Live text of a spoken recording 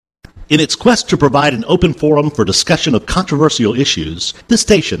In its quest to provide an open forum for discussion of controversial issues, this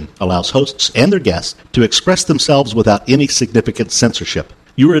station allows hosts and their guests to express themselves without any significant censorship.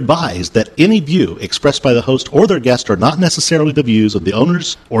 You are advised that any view expressed by the host or their guest are not necessarily the views of the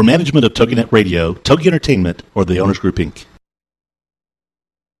owners or management of TogiNet Radio, Togi Entertainment, or the Owners Group, Inc.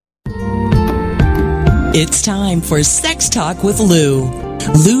 It's time for Sex Talk with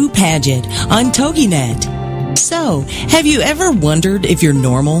Lou Paget on TogiNet. So, have you ever wondered if you're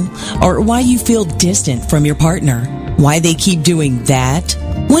normal, or why you feel distant from your partner? Why they keep doing that?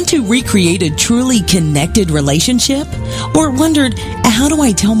 Want to recreate a truly connected relationship? Or wondered, how do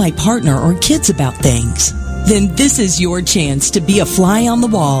I tell my partner or kids about things? Then this is your chance to be a fly on the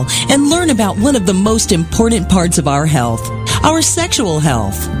wall and learn about one of the most important parts of our health, our sexual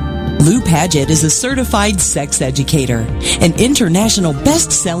health. Lou Paget is a certified sex educator, an international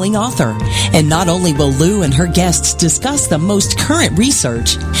best-selling author, and not only will Lou and her guests discuss the most current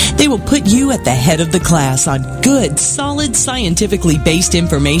research, they will put you at the head of the class on good, solid, scientifically based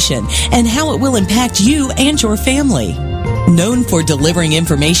information and how it will impact you and your family. Known for delivering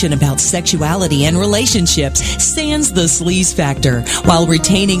information about sexuality and relationships, sans the sleaze factor, while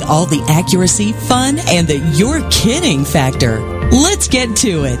retaining all the accuracy, fun, and the you're kidding factor. Let's get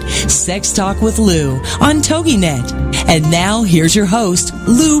to it. Sex Talk with Lou on TogiNet. And now, here's your host,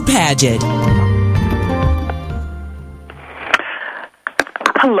 Lou Paget.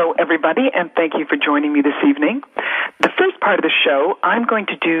 Hello, everybody, and thank you for joining me this evening. The first part of the show, I'm going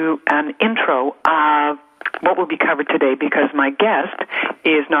to do an intro of what will be covered today because my guest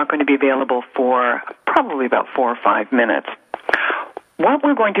is not going to be available for probably about 4 or 5 minutes. What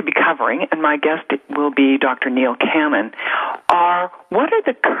we're going to be covering, and my guest will be Dr. Neil Cannon, are what are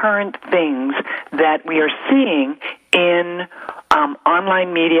the current things that we are seeing in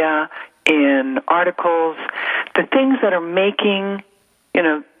online media, in articles, the things that are making,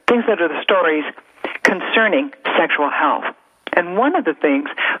 things that are the stories concerning sexual health. And one of the things,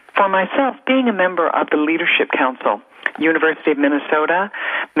 for myself, being a member of the Leadership Council, University of Minnesota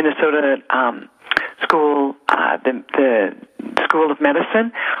School, the School of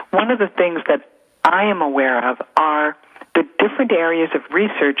Medicine, one of the things that I am aware of are the different areas of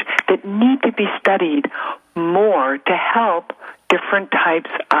research that need to be studied more to help different types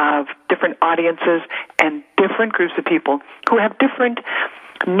of different audiences and different groups of people who have different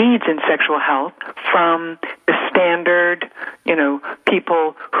needs in sexual health, from the standard,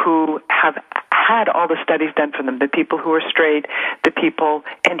 people who have had all the studies done for them, the people who are straight, the people,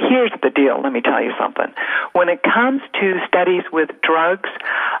 and here's the deal, let me tell you something. When it comes to studies with drugs,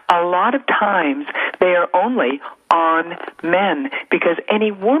 a lot of times they are only on men, because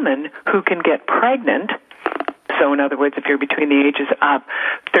any woman who can get pregnant, so in other words, if you're between the ages of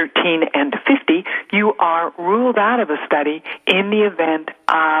 13 and 50, you are ruled out of a study in the event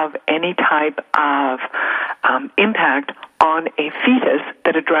of any type of impact on a fetus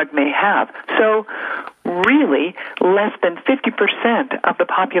that a drug may have. So really, less than 50% of the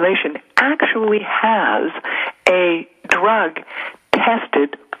population actually has a drug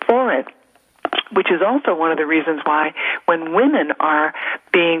tested for it, which is also one of the reasons why when women are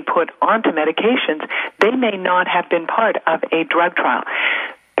being put onto medications, they may not have been part of a drug trial.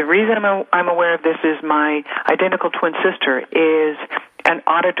 The reason I'm aware of this is my identical twin sister is an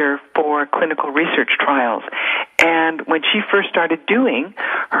auditor for clinical research trials. And when she first started doing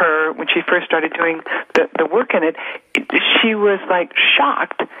the work in it, she was like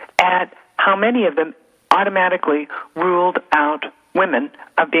shocked at how many of them automatically ruled out women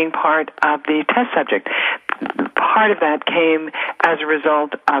of being part of the test subject. Part of that came as a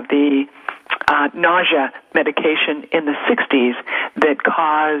result of the nausea medication in the 60s that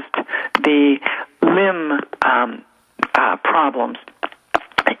caused the limb problems.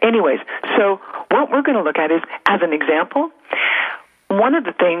 Anyways, so what we're going to look at is, as an example, one of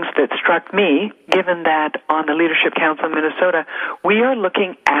the things that struck me, given that on the Leadership Council in Minnesota, we are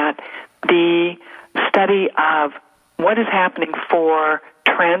looking at the study of what is happening for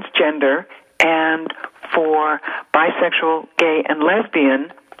transgender and for bisexual, gay, and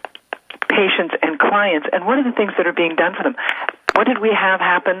lesbian patients and clients, and what are the things that are being done for them. What did we have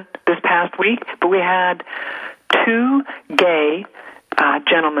happen this past week? But we had 2 gay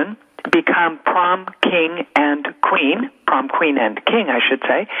gentlemen become prom king and queen, I should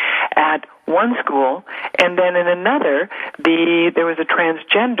say, at one school, and then in another, there was a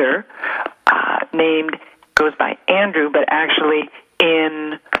transgender named, goes by Andrew, but actually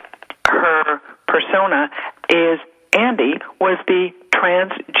in her persona is Andy, was the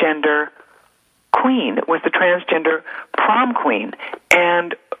transgender queen, was the transgender prom queen.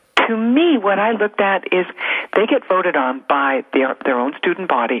 And to me, what I looked at is they get voted on by their own student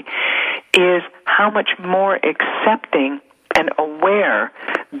body. is how much more accepting and aware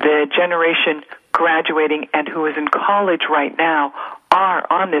the generation graduating and who is in college right now are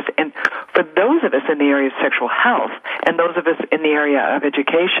on this. And for those of us in the area of sexual health and those of us in the area of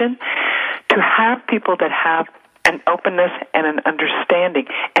education, to have people that have an openness and an understanding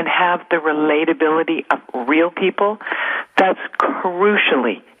and have the relatability of real people, that's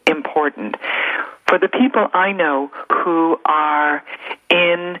crucially important. For the people I know who are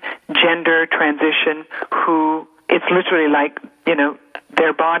in gender transition, who it's literally like,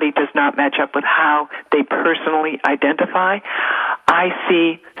 their body does not match up with how they personally identify, I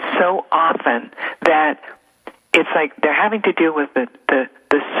see so often that it's like they're having to deal with the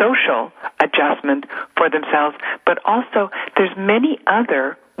social adjustment for themselves, but also there's many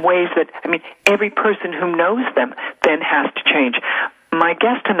other ways that, every person who knows them then has to change. My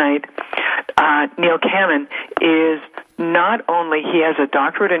guest tonight, Neil Cannon, is not only, he has a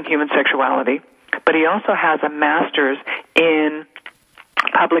doctorate in human sexuality, but he also has a master's in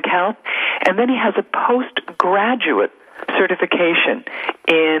public health, and then he has a postgraduate certification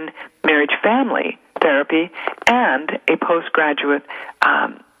in marriage family therapy and a postgraduate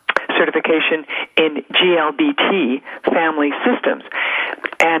certification in GLBT family systems.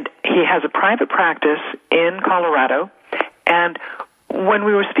 And he has a private practice in Colorado, and when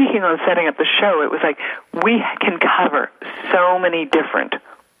we were speaking on setting up the show, it was like we can cover so many different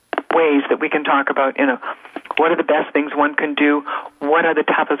ways that we can talk about, what are the best things one can do, what are the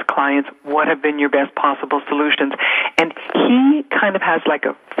toughest clients, what have been your best possible solutions. And he kind of has like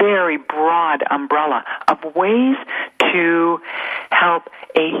a very broad umbrella of ways to help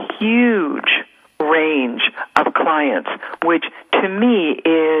a huge range of clients, which to me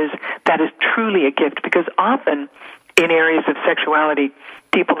is truly a gift, because often in areas of sexuality,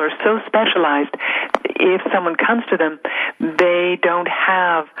 people are so specialized, if someone comes to them, they don't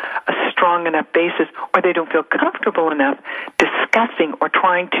have a strong enough basis, or they don't feel comfortable enough discussing or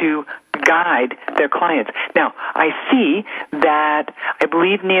trying to guide their clients. Now, I see that I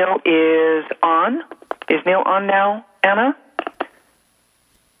believe Neil is on. Is Neil on now, Anna?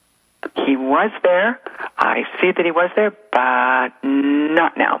 He was there. I see that he was there, but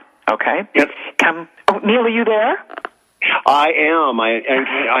not now. Okay. Yep. Neil, are you there? I am.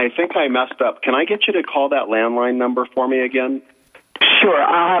 I think I messed up. Can I get you to call that landline number for me again? Sure.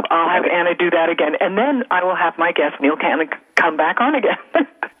 I'll have Anna do that again, and then I will have my guest Neil Cannon come back on again.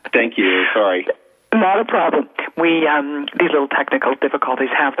 Thank you. Sorry. Not a problem. We these little technical difficulties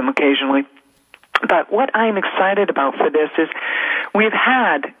have them occasionally. But what I'm excited about for this is we've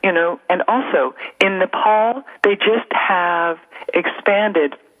had, and also in Nepal, they just have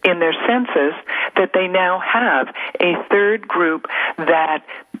expanded in their census that they now have a third group that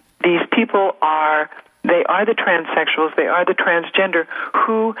these people are, they are the transsexuals, they are the transgender,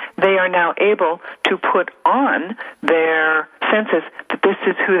 who they are now able to put on their census that this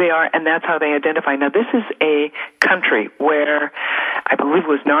is who they are and that's how they identify. Now, this is a country where I believe it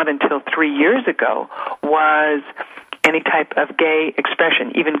was not until 3 years ago was any type of gay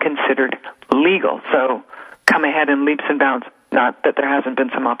expression even considered legal. So come ahead in leaps and bounds. Not that there hasn't been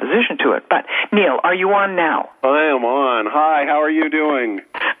some opposition to it. But, Neil, are you on now? I am on. Hi, how are you doing?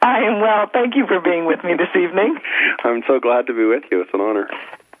 I am well. Thank you for being with me this evening. I'm so glad to be with you. It's an honor.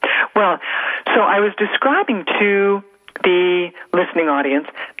 Well, so I was describing to the listening audience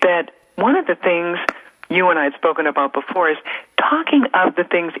that one of the things you and I had spoken about before is talking of the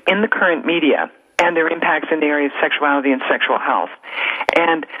things in the current media and their impacts in the area of sexuality and sexual health.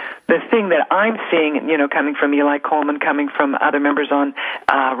 And the thing that I'm seeing, coming from Eli Coleman, coming from other members on,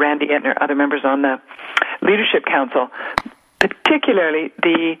 Randy Ettner, other members on the Leadership Council, particularly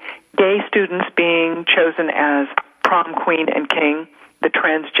the gay students being chosen as prom queen and king, the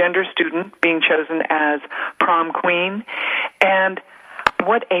transgender student being chosen as prom queen, and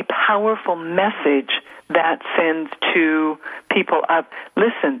what a powerful message that sends to people of,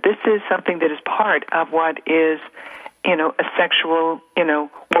 listen, this is something that is part of what is, a sexual,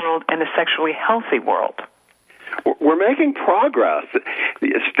 world and a sexually healthy world. We're making progress.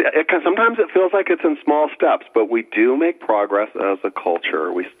 Sometimes it feels like it's in small steps, but we do make progress as a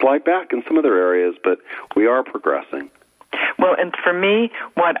culture. We slide back in some other areas, but we are progressing. Well, and for me,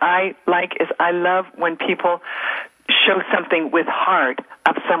 what I like is I love when people show something with heart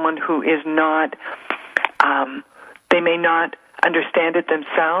of someone who is not, they may not understand it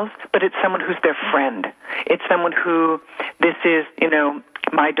themselves, but it's someone who's their friend. It's someone who, this is,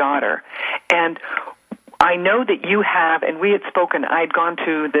 my daughter. And I know that you have, and we had spoken, I'd gone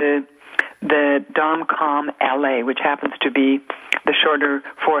to the DomCom LA, which happens to be the shorter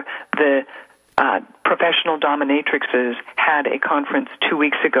for the professional dominatrixes had a conference 2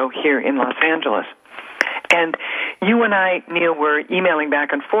 weeks ago here in Los Angeles. And you and I, Neil, were emailing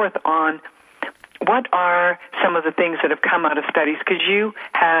back and forth on what are some of the things that have come out of studies, because you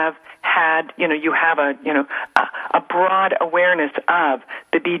have had, you have a broad awareness of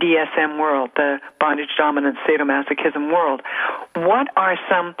the BDSM world, the bondage, dominance, sadomasochism world. What are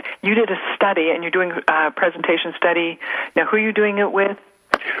some, you did a study, and you're doing a presentation study. Now, who are you doing it with?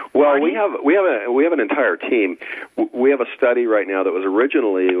 Well, we have an entire team. We have a study right now that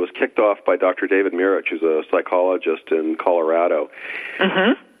was kicked off by Dr. David Mirich, who's a psychologist in Colorado.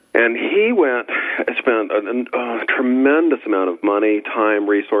 Mm-hmm. And he spent a tremendous amount of money, time,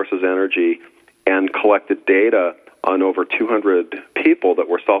 resources, energy, and collected data on over 200 people that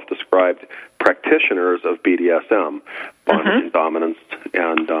were self-described practitioners of BDSM, bondage and dominance,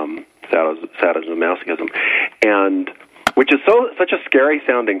 and sadism and masochism, and which is such a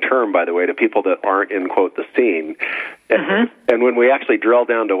scary-sounding term, by the way, to people that aren't in, quote, the scene. And when we actually drill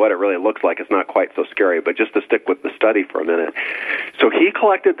down to what it really looks like, it's not quite so scary, but just to stick with the study for a minute. So he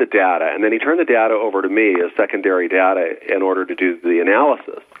collected the data, and then he turned the data over to me as secondary data in order to do the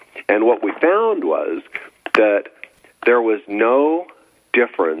analysis. And what we found was that there was no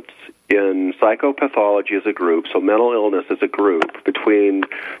difference in psychopathology as a group, so mental illness as a group, between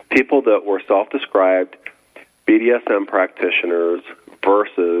people that were self-described BDSM practitioners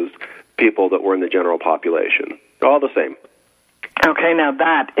versus people that were in the general population. All the same. Okay, now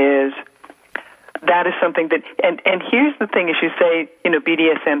that is something that, and here's the thing, as you say,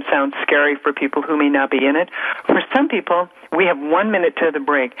 BDSM sounds scary for people who may not be in it. For some people, we have 1 minute to the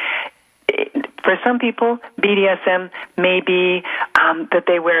break. For some people, BDSM may be that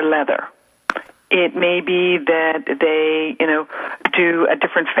they wear leather. It may be that they, do a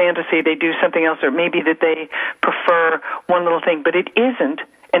different fantasy, they do something else, or maybe that they prefer one little thing, but it isn't.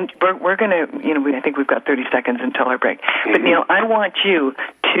 And we're going to, I think we've got 30 seconds until our break. But, Neil, I want you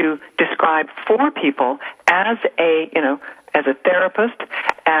to describe for people as a therapist,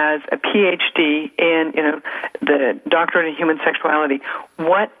 as a PhD in, the doctorate in human sexuality,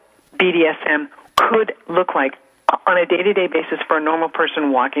 what BDSM could look like on a day-to-day basis for a normal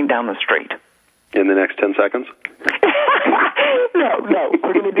person walking down the street. In the next 10 seconds? No,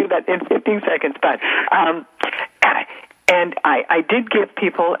 we're going to do that in 15 seconds. But, and I did give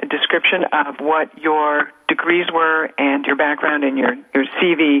people a description of what your degrees were and your background and your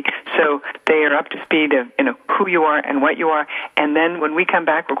CV, so they are up to speed of who you are and what you are. And then when we come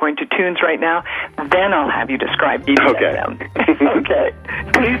back, we're going to tunes right now. Then I'll have you describe BDSM. Okay. Okay.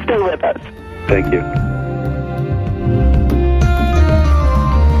 Please stay with us. Thank you.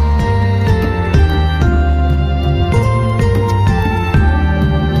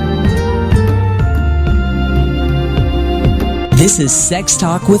 This is Sex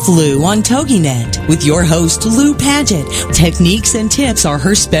Talk with Lou on TogiNet with your host, Lou Paget. Techniques and tips are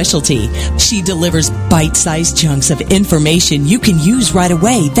her specialty. She delivers bite-sized chunks of information you can use right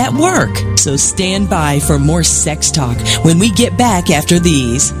away that work. So stand by for more Sex Talk when we get back after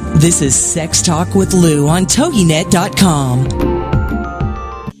these. This is Sex Talk with Lou on TogiNet.com.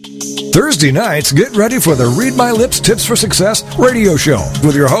 Thursday nights, get ready for the Read My Lips Tips for Success radio show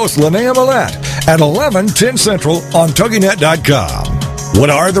with your host, Linnea Millette, at 11:10 Central on TogiNet.com. What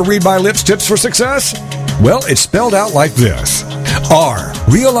are the Read My Lips Tips for Success? Well, it's spelled out like this. R,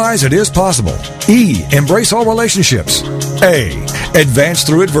 realize it is possible. E, embrace all relationships. A, advance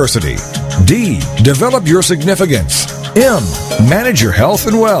through adversity. D, develop your significance. M, manage your health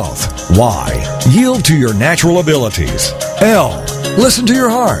and wealth. Y, yield to your natural abilities. L, listen to your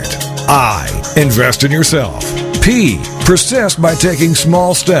heart. I, invest in yourself. P, persist by taking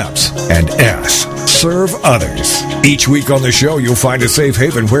small steps. And S, serve others. Each week on the show, you'll find a safe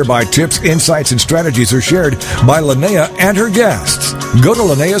haven whereby tips, insights, and strategies are shared by Linnea and her guests. Go to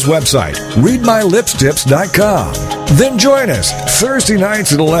Linnea's website, readmylipstips.com. Then join us Thursday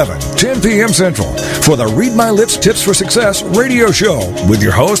nights at 10 p.m. Central for the Read My Lips Tips for Success radio show with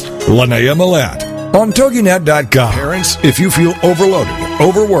your host, Linnea Millette. On TogiNet.com. Parents, if you feel overloaded,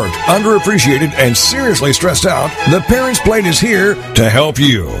 overworked, underappreciated, and seriously stressed out, The Parents Plate is here to help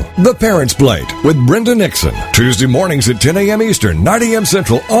you. The Parents Plate with Brenda Nixon. Tuesday mornings at 10 a.m. Eastern, 9 a.m.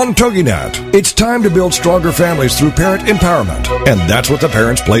 Central on TogiNet. It's time to build stronger families through parent empowerment. And that's what The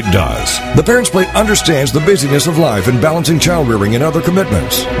Parents Plate does. The Parents Plate understands the busyness of life and balancing child rearing and other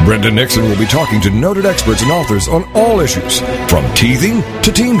commitments. Brenda Nixon will be talking to noted experts and authors on all issues, from teething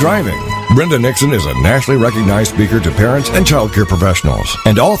to teen driving. Brenda Nixon is a nationally recognized speaker to parents and child care professionals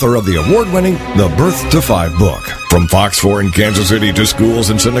and author of the award-winning The Birth to 5 book. From Fox 4 in Kansas City to schools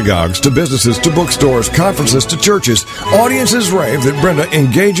and synagogues to businesses to bookstores, conferences to churches, audiences rave that Brenda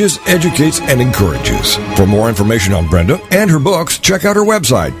engages, educates, and encourages. For more information on Brenda and her books, check out her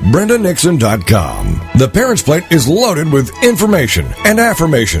website, brendanixon.com. The Parents Plate is loaded with information and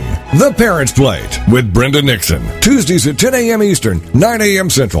affirmation. The Parents Plate with Brenda Nixon. Tuesdays at 10 a.m. Eastern, 9 a.m.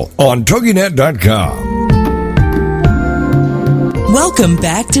 Central on TogiNet.com. Welcome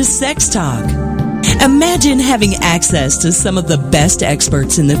back to Sex Talk. Imagine having access to some of the best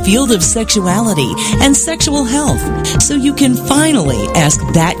experts in the field of sexuality and sexual health so you can finally ask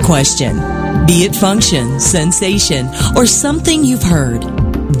that question. Be it function, sensation, or something you've heard.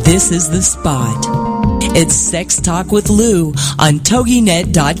 This is the spot. It's Sex Talk with Lou on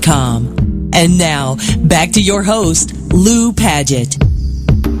TogiNet.com. And now, back to your host, Lou Paget.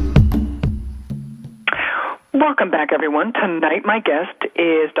 Welcome back, everyone. Tonight, my guest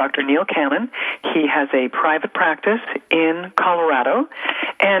is Dr. Neil Cannon. He has a private practice in Colorado.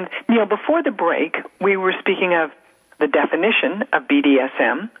 And, Neil, before the break, we were speaking of the definition of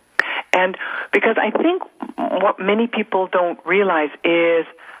BDSM. And because I think what many people don't realize is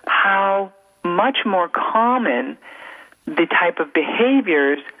how much more common the type of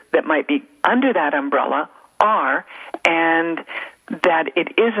behaviors that might be under that umbrella are, and that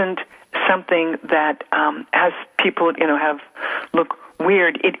it isn't something that, as people, have look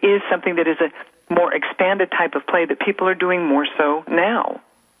weird, it is something that is a more expanded type of play that people are doing more so now.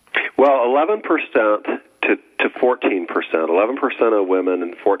 Well, 11% to 14%, 11% of women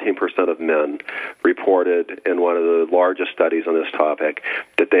and 14% of men reported in one of the largest studies on this topic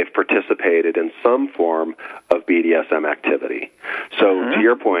that they've participated in some form of BDSM activity. So to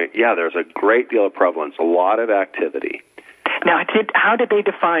your point, yeah, there's a great deal of prevalence, a lot of activity. Now, how did they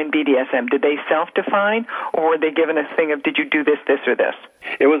define BDSM? Did they self-define, or were they given a thing of, did you do this, this, or this?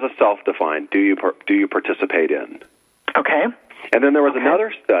 It was a self-defined, do you participate in? Okay. And then there was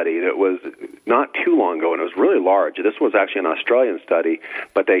another study that was not too long ago, and it was really large. This was actually an Australian study,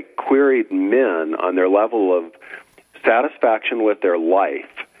 but they queried men on their level of satisfaction with their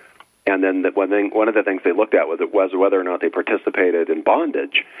life. And then one of the things they looked at was whether or not they participated in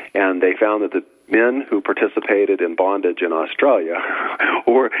bondage. And they found that the men who participated in bondage in Australia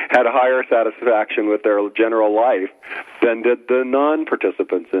had a higher satisfaction with their general life than did the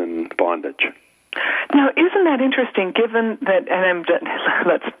non-participants in bondage. Now, isn't that interesting, given that, and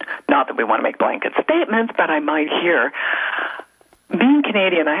let's, not that we want to make blanket statements, but I might hear, being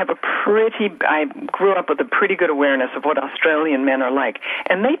Canadian, I grew up with a pretty good awareness of what Australian men are like,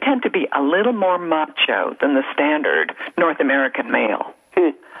 and they tend to be a little more macho than the standard North American male.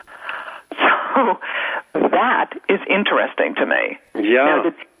 So that is interesting to me. Yeah. Now,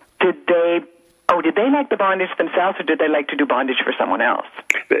 did they like the bondage themselves, or did they like to do bondage for someone else?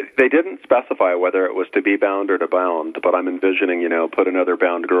 They didn't specify whether it was to be bound or to bound, but I'm envisioning, put another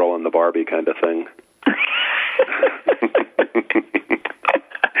bound girl in the Barbie kind of thing.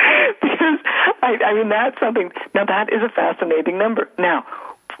 Because, I mean, that's something. Now, that is a fascinating number. Now,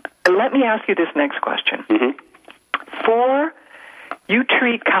 let me ask you this next question. You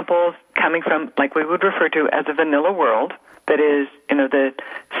treat couples coming from, like we would refer to as a vanilla world, that is, the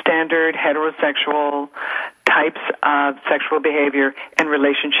standard heterosexual types of sexual behavior and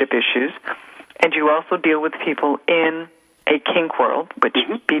relationship issues, and you also deal with people in a kink world, which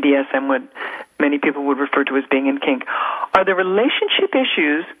BDSM many people would refer to as being in kink. Are the relationship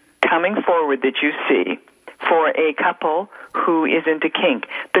issues coming forward that you see for a couple who is into kink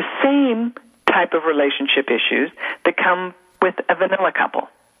the same type of relationship issues that come with a vanilla couple?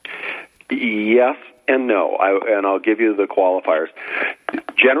 Yes and no, and I'll give you the qualifiers.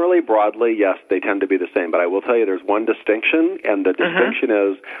 Generally, broadly, yes, they tend to be the same, but I will tell you there's one distinction, and the distinction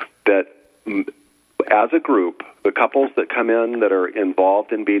is that as a group, the couples that come in that are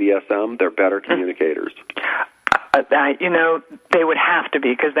involved in BDSM, they're better communicators. They would have to be,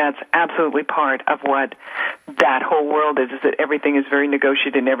 because that's absolutely part of what that whole world is that everything is very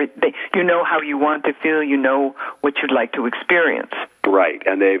negotiated, and you know how you want to feel, you know what you'd like to experience. Right,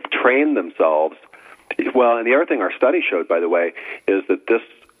 and they've trained themselves. Well, and the other thing our study showed, by the way, is that this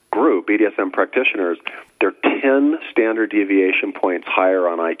group, BDSM practitioners, they're 10 standard deviation points higher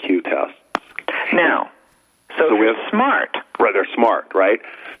on IQ tests. Now, so they're smart. Right, they're smart, right?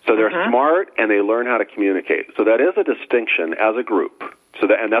 So they're smart, and they learn how to communicate. So that is a distinction as a group.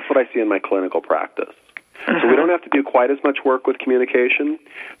 And that's what I see in my clinical practice. So we don't have to do quite as much work with communication.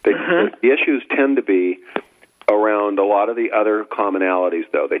 The issues tend to be around a lot of the other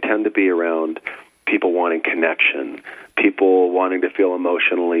commonalities, though. They tend to be around people wanting connection, people wanting to feel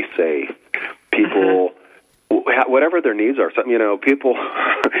emotionally safe, people, whatever their needs are. People,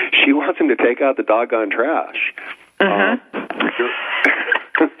 she wants him to take out the doggone trash.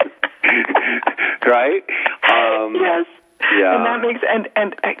 Right? Yes. Yeah. And that makes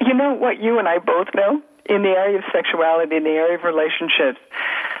and you know what you and I both know in the area of sexuality, in the area of relationships,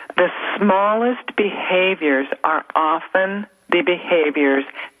 the smallest behaviors are often the behaviors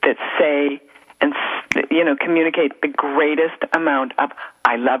that say and communicate the greatest amount of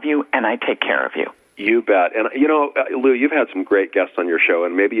 "I love you" and "I take care of you." You bet. And, Lou, you've had some great guests on your show,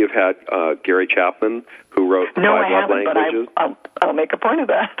 and maybe you've had Gary Chapman, who wrote The Five Love Languages. But I'll make a point of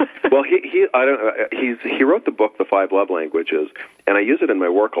that. Well, he wrote the book, The Five Love Languages, and I use it in my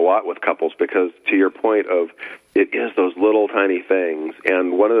work a lot with couples because, to your point of, it is those little tiny things.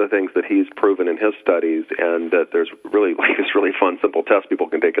 And one of the things that he's proven in his studies, and that there's really this really fun, simple test people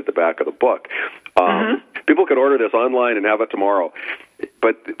can take at the back of the book. People could order this online and have it tomorrow.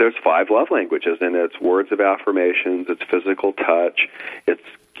 But there's 5 love languages, and it's words of affirmations, it's physical touch, it's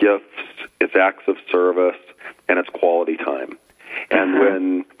gifts, it's acts of service, and it's quality time. And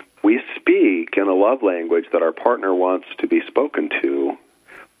when we speak in a love language that our partner wants to be spoken to,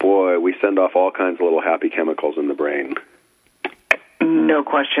 boy, we send off all kinds of little happy chemicals in the brain. No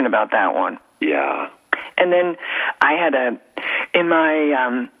question about that one. Yeah. And then I had in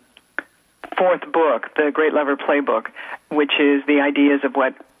my 4th book, The Great Lover Playbook, which is the ideas of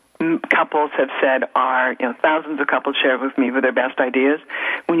what couples have said are, thousands of couples share with me with their best ideas.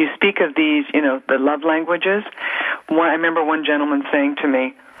 When you speak of these, the love languages, I remember one gentleman saying to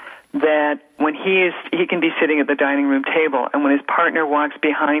me that when he can be sitting at the dining room table, and when his partner walks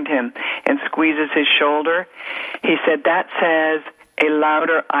behind him and squeezes his shoulder, he said that says a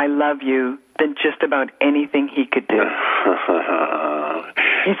louder "I love you" than just about anything he could do.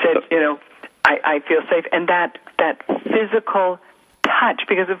 He said, I feel safe, and that physical touch,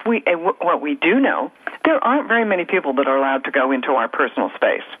 because what we do know, there aren't very many people that are allowed to go into our personal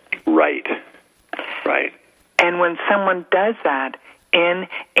space. Right. And when someone does that in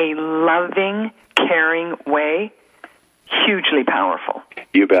a loving, caring way, hugely powerful.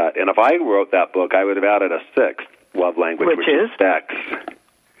 You bet. And if I wrote that book, I would have added a 6th love language, which is sex.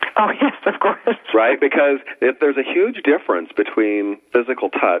 Oh, yes, of course. Right, because there's a huge difference between physical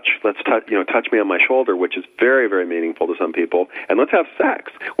touch, touch me on my shoulder, which is very, very meaningful to some people, and let's have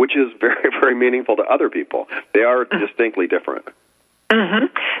sex, which is very, very meaningful to other people. They are distinctly different. Mm-hmm.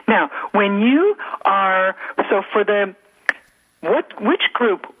 Now, when you are, which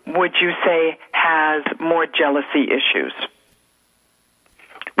group would you say has more jealousy issues?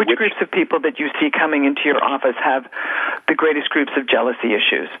 Which groups of people that you see coming into your office have the greatest groups of jealousy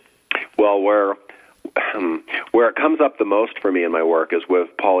issues? Well, where it comes up the most for me in my work is with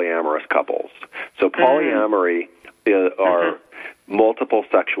polyamorous couples. So polyamory are multiple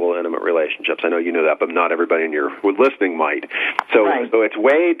sexual intimate relationships. I know you know that, but not everybody in your listening might. So it's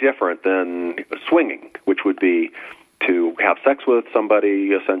way different than swinging, which would be to have sex with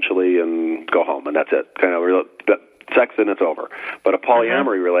somebody essentially and go home, and that's it. Kind of sex and it's over. But a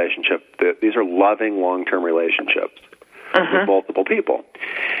polyamory relationship, these are loving long-term relationships with multiple people.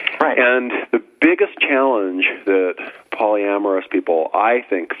 Right. And the biggest challenge that polyamorous people, I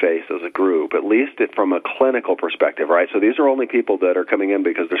think, face as a group, at least from a clinical perspective, right? So these are only people that are coming in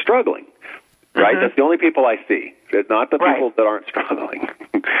because they're struggling, right? That's the only people I see. It's not the people that aren't struggling.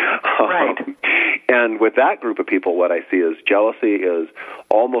 Right. And with that group of people, what I see is jealousy is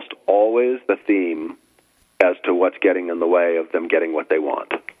almost always the theme as to what's getting in the way of them getting what they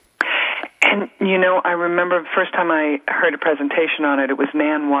want. And, I remember the first time I heard a presentation on it, it was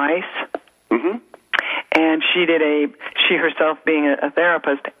Nan Weiss. Mm-hmm. And she herself being a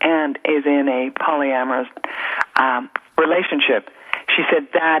therapist and is in a polyamorous relationship, she said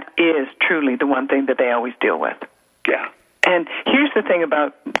that is truly the one thing that they always deal with. Yeah. And here's the thing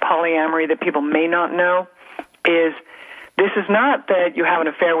about polyamory that people may not know is this is not that you have an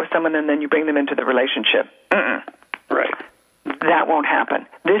affair with someone and then you bring them into the relationship. Right. That won't happen.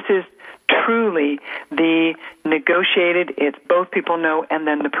 This is truly the negotiated, it's both people know, and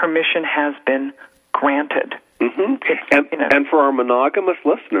then the permission has been granted. And for our monogamous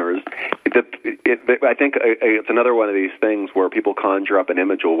listeners, I think it's another one of these things where people conjure up an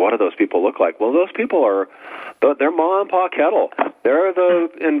image. Well, what do those people look like? Well, those people they're Ma and Pa Kettle. They're the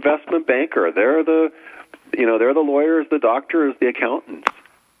investment banker. They're the lawyers, the doctors, the accountants.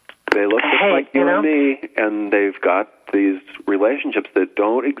 They look just like you and me, and they've got these relationships that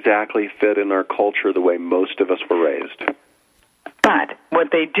don't exactly fit in our culture the way most of us were raised. But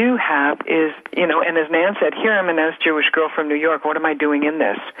what they do have is, and as Nan said, here I'm a nice Jewish girl from New York. What am I doing in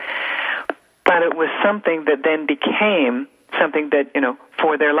this? But it was something that then became something that,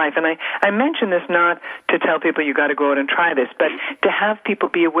 for their life. And I mention this not to tell people you got to go out and try this, but to have people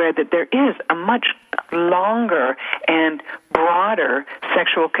be aware that there is a much longer and broader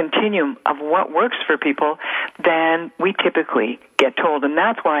sexual continuum of what works for people than we typically get told. And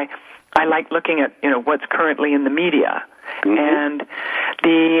that's why I like looking at, what's currently in the media. Mm-hmm. And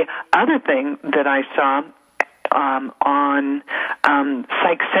the other thing that I saw on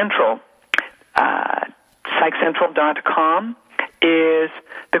Psych Central, psychcentral.com, is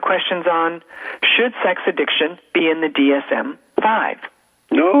the questions on should sex addiction be in the DSM-5?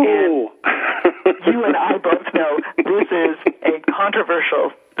 No. And you and I both know this is a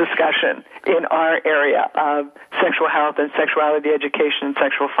controversial discussion in our area of sexual health and sexuality education and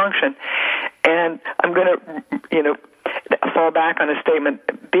sexual function. And I'm going to, fall back on a statement.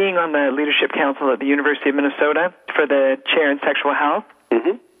 Being on the Leadership Council at the University of Minnesota for the chair in sexual health,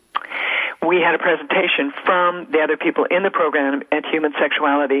 mm-hmm. we had a presentation from the other people in the program at Human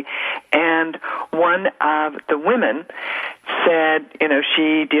Sexuality, and one of the women said,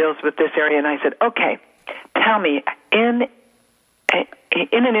 she deals with this area, and I said, okay, tell me, in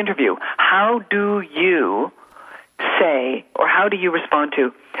an interview, how do you say, or how do you respond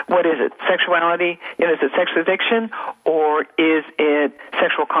to, what is it, sexuality, is it sex addiction, or is it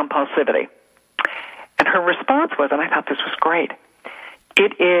sexual compulsivity? And her response was, and I thought this was great,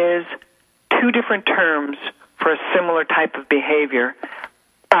 it is two different terms for a similar type of behavior,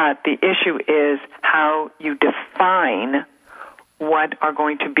 but the issue is how you define what are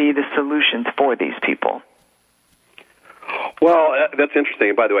going to be the solutions for these people. Well, that's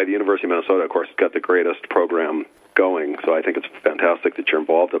interesting. By the way, the University of Minnesota, of course, has got the greatest program going, so I think it's fantastic that you're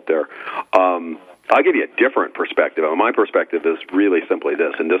involved up there. I'll give you a different perspective. My perspective is really simply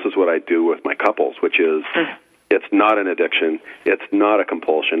this, and this is what I do with my couples, which is it's not an addiction. It's not a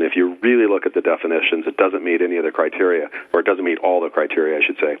compulsion. If you really look at the definitions, it doesn't meet any of the criteria, or it doesn't meet all the criteria, I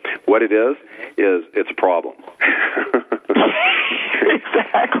should say. What it is it's a problem.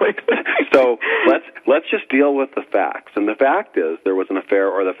 Exactly. So let's just deal with the facts. And the fact is there was an affair,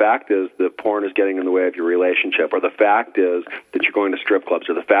 or the fact is that porn is getting in the way of your relationship, or the fact is that you're going to strip clubs,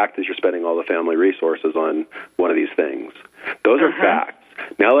 or the fact is you're spending all the family resources on one of these things. Those are facts.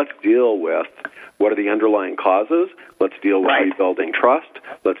 Now let's deal with what are the underlying causes. Let's deal with rebuilding trust.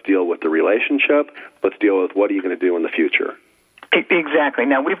 Let's deal with the relationship. Let's deal with what are you going to do in the future. Exactly.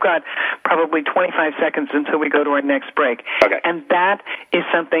 Now, we've got probably 25 seconds until we go to our next break. Okay. And that is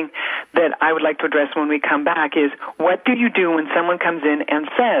something that I would like to address when we come back is what do you do when someone comes in and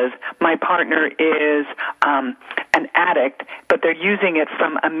says, my partner is an addict, but they're using it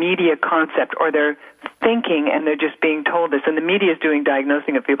from a media concept, or they're thinking and they're just being told this, and the media is doing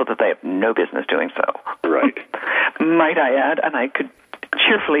diagnosing of people that they have no business doing so. Right. Might I add, and I could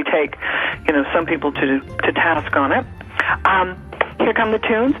cheerfully take, some people to task on it. Here come the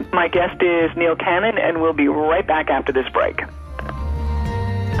tunes. My guest is Neil Cannon, and we'll be right back after this break.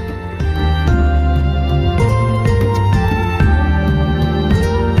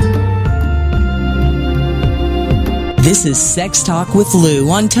 This is Sex Talk with Lou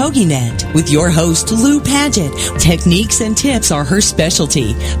on TogiNet with your host, Lou Paget. Techniques and tips are her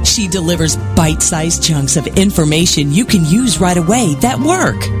specialty. She delivers bite-sized chunks of information you can use right away that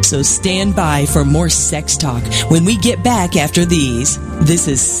work. So stand by for more Sex Talk when we get back after these. This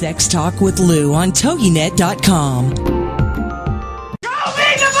is Sex Talk with Lou on TogiNet.com.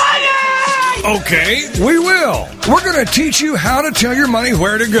 Okay, we will. We're going to teach you how to tell your money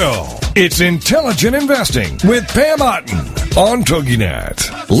where to go. It's Intelligent Investing with Pam Otten on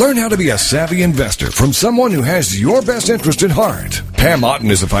TogiNet. Learn how to be a savvy investor from someone who has your best interest at heart. Pam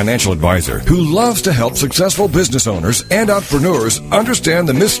Otten is a financial advisor who loves to help successful business owners and entrepreneurs understand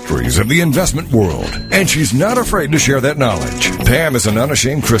the mysteries of the investment world, and she's not afraid to share that knowledge. Pam is an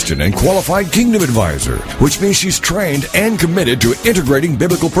unashamed Christian and qualified kingdom advisor, which means she's trained and committed to integrating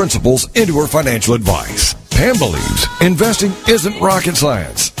biblical principles into her financial advice. Pam believes investing isn't rocket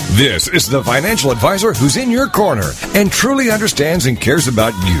science. This is the financial advisor who's in your corner and truly understands and cares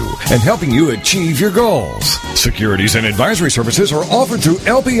about you and helping you achieve your goals. Securities and advisory services are offered through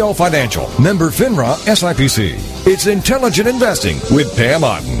LPL Financial, member FINRA SIPC. It's Intelligent Investing with Pam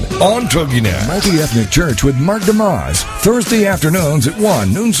Otten on TogiNet. Multi-Ethnic Church with Mark DeMoss, Thursday afternoons at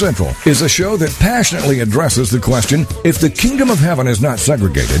 1 noon Central, is a show that passionately addresses the question, if the kingdom of heaven is not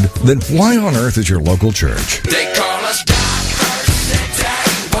segregated, then why on earth is your local church? They call us dark,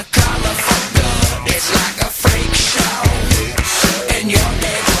 but colorful good. It's like a freak show in your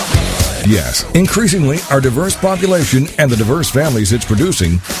neighborhood. Yes, increasingly, our diverse population and the diverse families it's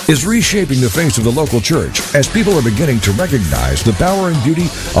producing is reshaping the face of the local church as people are beginning to recognize the power and beauty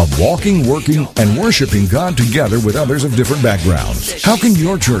of walking, working, and worshiping God together with others of different backgrounds. How can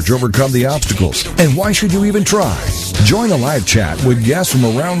your church overcome the obstacles, and why should you even try? Join a live chat with guests from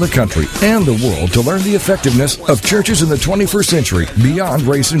around the country and the world to learn the effectiveness of churches in the 21st century beyond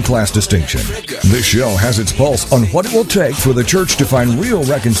race and class distinction. This show has its pulse on what it will take for the church to find real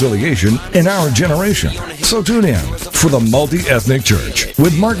reconciliation in our generation. So tune in for the Multi-Ethnic Church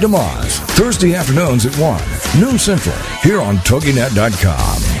with Mark DeMoss, Thursday afternoons at 1, noon Central, here on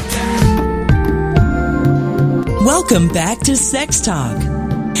TogiNet.com. Welcome back to Sex Talk.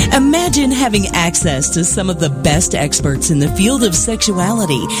 Imagine having access to some of the best experts in the field of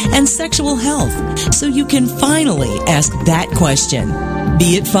sexuality and sexual health so you can finally ask that question.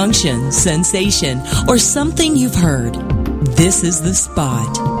 Be it function, sensation, or something you've heard. This is the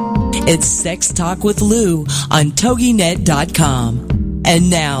spot. It's Sex Talk with Lou on TogiNet.com. And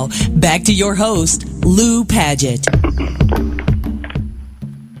now, back to your host, Lou Paget.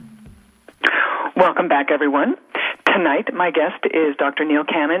 Welcome back, everyone. Tonight, my guest is Dr. Neil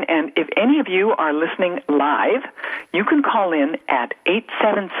Cannon, and if any of you are listening live, you can call in at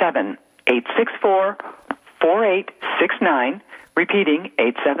 877-864-4869, repeating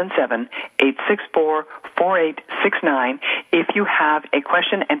 877-864-4869, if you have a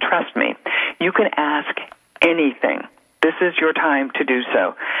question, and trust me, you can ask anything. This is your time to do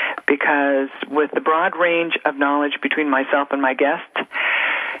so, because with the broad range of knowledge between myself and my guests,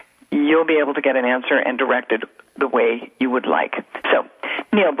 you'll be able to get an answer and direct it the way you would like. So,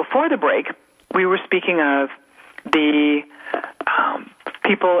 Neil, before the break, we were speaking of the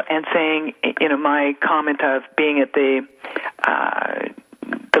people and saying, my comment of being at the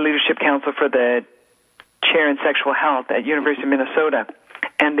Leadership Council for the Chair in Sexual Health at University of Minnesota,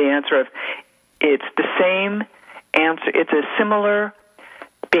 and the answer of it's the same answer, it's a similar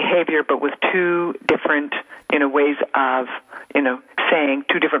behavior, but with two different, ways of, saying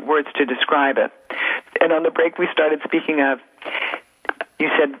two different words to describe it. And on the break, we started speaking of, you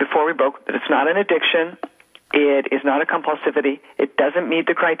said before we broke that it's not an addiction, it is not a compulsivity, it doesn't meet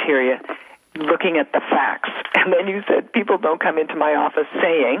the criteria, looking at the facts. And then you said people don't come into my office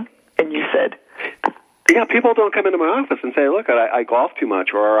saying, and you said... Yeah, people don't come into my office and say, look, I golf too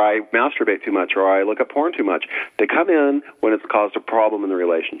much, or I masturbate too much, or I look at porn too much. They come in when it's caused a problem in the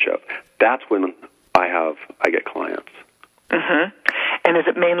relationship. That's when I get clients. Mm-hmm. And is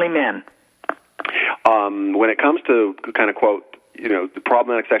it mainly men? When it comes to kind of quote, the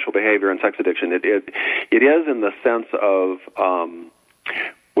problematic sexual behavior and sex addiction, it is in the sense of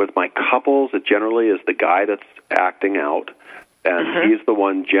with my couples, it generally is the guy that's acting out. And he's the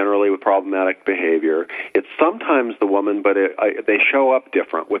one generally with problematic behavior. It's sometimes the woman, but they show up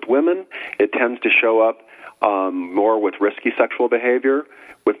different. With women, it tends to show up more with risky sexual behavior.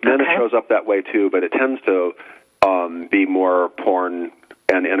 With men, it shows up that way too, but it tends to be more porn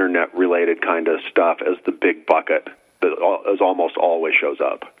and internet-related kind of stuff as the big bucket that almost always shows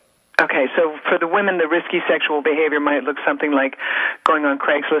up. Okay, so for the women, the risky sexual behavior might look something like going on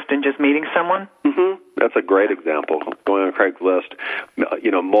Craigslist and just meeting someone? Mm-hmm. That's a great example. Going on Craigslist,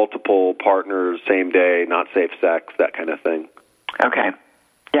 multiple partners, same day, not safe sex, that kind of thing. Okay.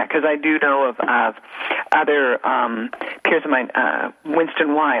 Yeah, because I do know of other peers of mine.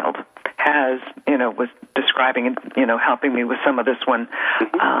 Winston Wilde was describing and, helping me with some of this one.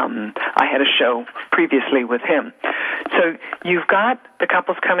 I had a show previously with him. So you've got the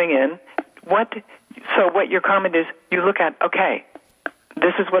couples coming in. So what your comment is, you look at, okay,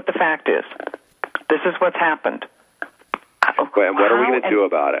 this is what the fact is. This is what's happened. Okay, and what are we going to do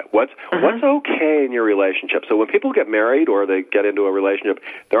about it? What's okay in your relationship? So when people get married or they get into a relationship,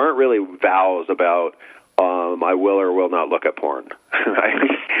 there aren't really vows about I will or will not look at porn.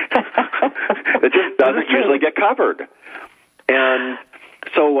 It just doesn't usually get covered. And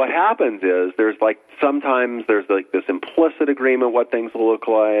so what happens is sometimes there's this implicit agreement what things will look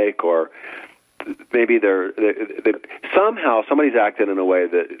like, or maybe somehow somebody's acted in a way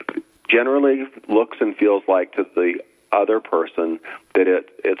that generally looks and feels like to the other person that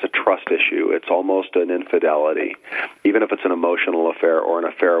it's a trust issue. It's almost an infidelity, even if it's an emotional affair or an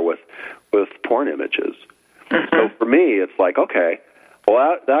affair with porn images. So for me, it's like, okay,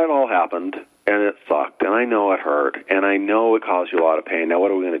 well, that all happened, and it sucked, and I know it hurt, and I know it caused you a lot of pain. Now, what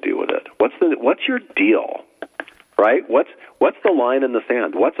are we going to do with it? What's your deal? Right? What's the line in the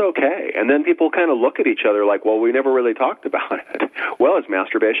sand? What's okay? And then people kind of look at each other like, well, we never really talked about it. Well, is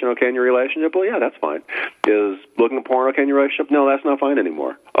masturbation okay in your relationship? Well, yeah, that's fine. Is looking at porn okay in your relationship? No, that's not fine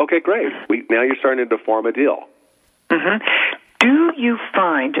anymore. Okay, great. Now you're starting to form a deal. Do you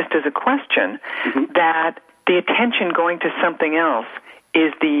find, just as a question, that the attention going to something else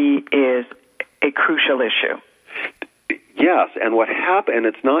is a crucial issue? Yes, and what happened, and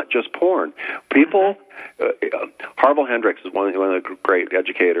it's not just porn. People, Harville Hendricks is one of the great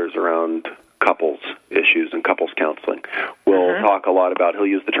educators around couples issues and couples counseling. Will talk a lot about, he'll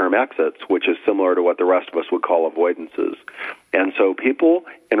use the term exits, which is similar to what the rest of us would call avoidances. And so people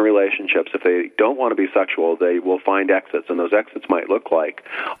in relationships, if they don't want to be sexual, they will find exits, and those exits might look like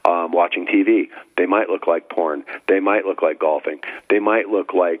watching TV. They might look like porn. They might look like golfing. They might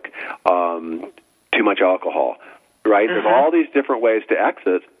look like too much alcohol. Right? There's all these different ways to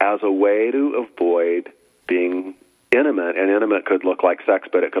exit as a way to avoid being intimate, and intimate could look like sex,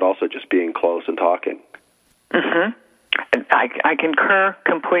 but it could also just being close and talking. I concur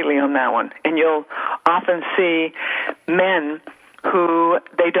completely on that one. And you'll often see men who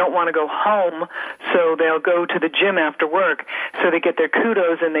they don't want to go home, so they'll go to the gym after work, so they get their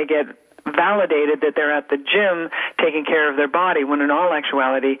kudos and they get validated that they're at the gym taking care of their body, when in all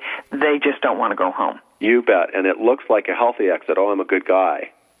actuality, they just don't want to go home. You bet. And it looks like a healthy exit. Oh, I'm a good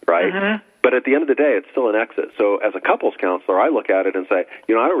guy, right? But at the end of the day, it's still an exit. So as a couples counselor, I look at it and say, I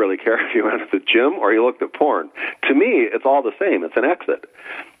don't really care if you went to the gym or you looked at porn. To me, it's all the same. It's an exit.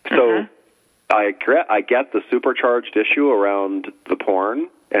 So I get the supercharged issue around the porn,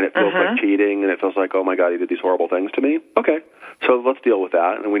 and it feels like cheating, and it feels like, oh, my God, he did these horrible things to me. Okay, so let's deal with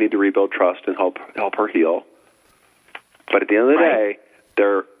that, and we need to rebuild trust and help her heal. But at the end of the day,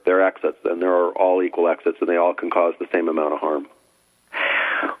 they're exits, and they're all equal exits, and they all can cause the same amount of harm.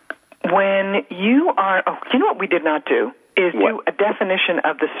 When you are, you know what we did not do is do a definition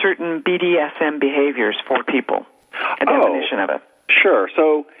of the certain BDSM behaviors for people. A definition of it. Sure.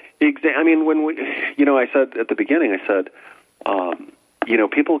 So, when we, I said at the beginning, I said,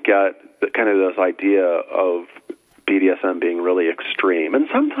 people get kind of this idea of BDSM being really extreme, and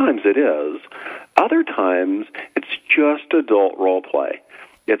sometimes it is. Other times, it's just adult role play.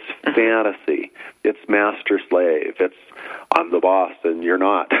 It's fantasy. It's master-slave. It's I'm the boss and you're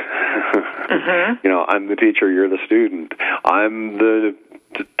not. I'm the teacher, you're the student. I'm the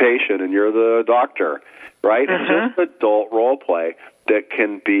patient and you're the doctor, right? It's just adult role play that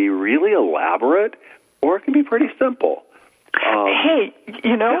can be really elaborate, or it can be pretty simple. Hey,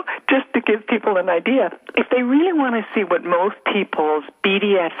 just to give people an idea, if they really want to see what most people's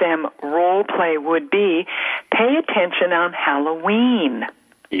BDSM role play would be, pay attention on Halloween.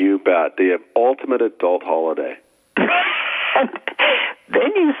 You bet. The ultimate adult holiday. And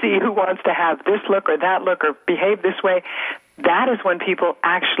then you see who wants to have this look or that look or behave this way. That is when people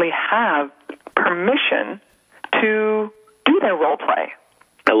actually have permission to do their role play.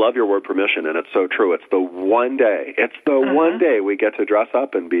 I love your word permission, and it's so true. It's the one day. It's the one day we get to dress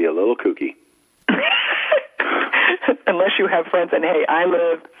up and be a little kooky. Unless you have friends. And, hey, I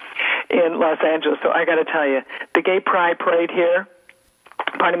live in Los Angeles, so I got to tell you, the Gay Pride Parade here,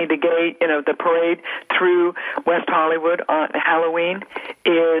 the parade through West Hollywood on Halloween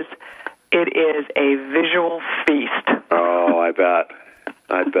is a visual feast. Oh, I bet.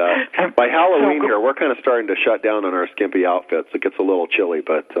 By Halloween here, we're kind of starting to shut down on our skimpy outfits. It gets a little chilly,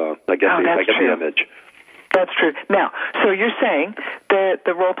 but I get the image. That's true. Now, so you're saying that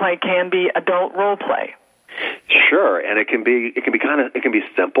the role play can be adult role play? Sure, and it can be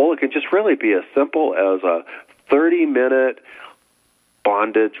simple. It can just really be as simple as a 30-minute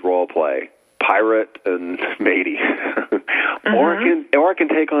bondage role play, pirate and matey. Or it can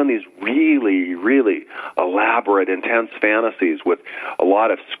take on these really, really elaborate, intense fantasies with a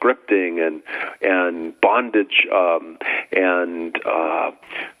lot of scripting and bondage and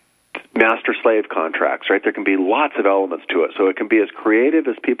master-slave contracts, right? There can be lots of elements to it, so it can be as creative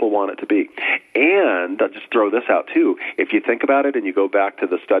as people want it to be. And I'll just throw this out, too. If you think about it and you go back to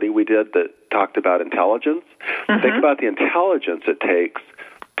the study we did that talked about intelligence, think about the intelligence it takes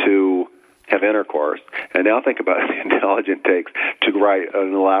to have intercourse, and now think about the intelligence it takes to write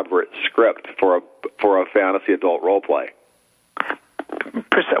an elaborate script for a fantasy adult role play.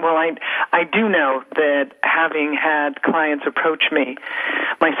 Well, I do know that having had clients approach me,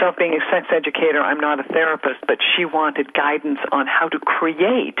 myself being a sex educator, I'm not a therapist, but she wanted guidance on how to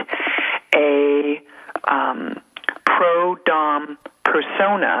create a pro-dom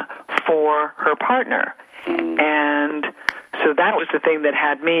persona for her partner. And so that was the thing that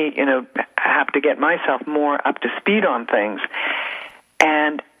had me, have to get myself more up to speed on things.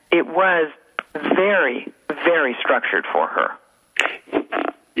 And it was very, very structured for her.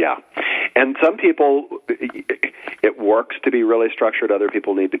 Yeah. And some people, it works to be really structured. Other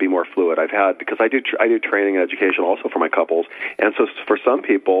people need to be more fluid. Because I do training and education also for my couples. And so for some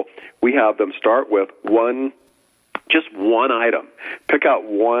people, we have them start with one Just one item. Pick out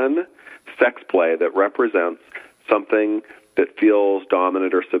one sex play that represents something that feels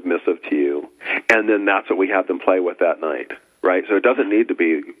dominant or submissive to you, and then that's what we have them play with that night, right? So it doesn't need to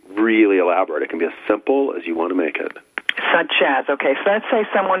be really elaborate. It can be as simple as you want to make it. Such as, okay, so let's say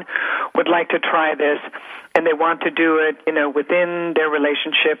someone would like to try this, and they want to do it, within their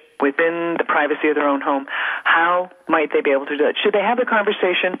relationship, within the privacy of their own home. How might they be able to do it? Should they have a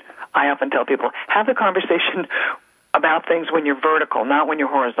conversation? I often tell people, have a conversation about things when you're vertical, not when you're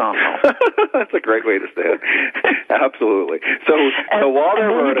horizontal. That's a great way to say it. Absolutely. So while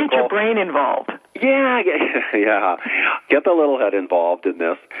they're and vertical, you get your brain involved. Yeah. Get the little head involved in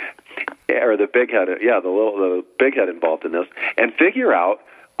this, or the big head. Yeah, the big head involved in this, and figure out.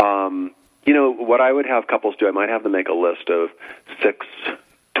 What I would have couples do. I might have them make a list of 6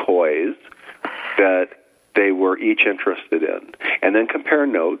 toys that they were each interested in, and then compare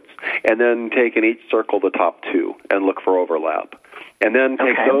notes, and then take in each circle the top 2 and look for overlap, and then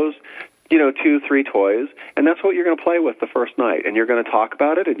take those 2-3 toys, and that's what you're going to play with the first night, and you're going to talk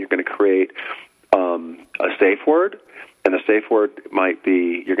about it, and you're going to create a safe word. And the safe word might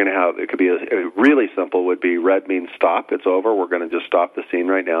be, it could be a really simple would be red means stop, it's over, we're going to just stop the scene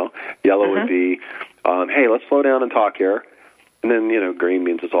right now. Yellow would be, hey, let's slow down and talk here. And then, green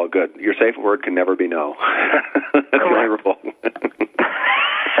means it's all good. Your safe word can never be no. That's the only rule.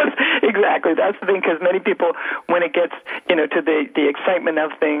 Exactly. That's the thing, because many people, when it gets, to the excitement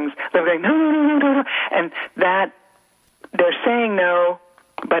of things, they're going, no. And that, they're saying no,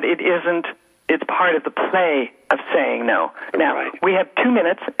 but it isn't. It's part of the play of saying no. Now, we have 2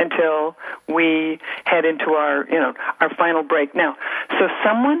 minutes until we head into our final break. Now, so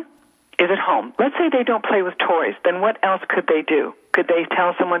someone is at home. Let's say they don't play with toys. Then what else could they do? Could they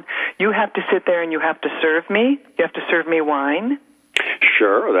tell someone, you have to sit there and you have to serve me? You have to serve me wine?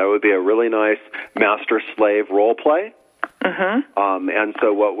 Sure. That would be a really nice master-slave role play. And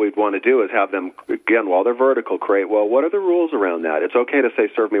so what we'd want to do is have them, again, while they're vertical, create, what are the rules around that? It's okay to say,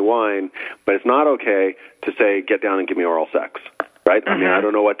 serve me wine, but it's not okay to say, get down and give me oral sex, right? I mean, I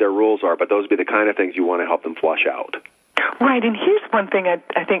don't know what their rules are, but those would be the kind of things you want to help them flush out. Right, and here's one thing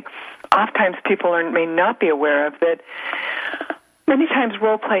I think oftentimes people may not be aware of, that many times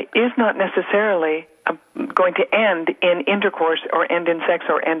role play is not necessarily going to end in intercourse or end in sex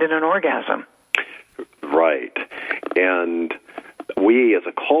or end in an orgasm. Right. And we as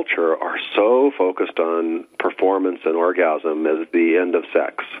a culture are so focused on performance and orgasm as the end of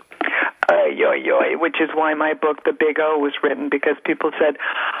sex. Which is why my book, The Big O, was written, because people said,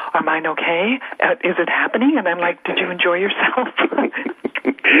 are mine okay? Is it happening? And I'm like, did you enjoy yourself?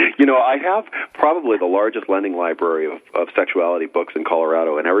 I have probably the largest lending library of sexuality books in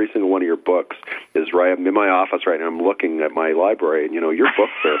Colorado, and every single one of your books is right. I'm in my office right now. I'm looking at my library, and, your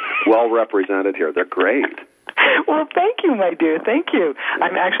books are well represented here. They're great. Well, thank you, my dear. Thank you.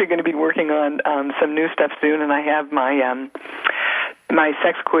 I'm actually going to be working on some new stuff soon, and I have my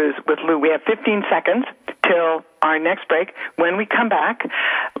sex quiz with Lou. We have 15 seconds till our next break. When we come back,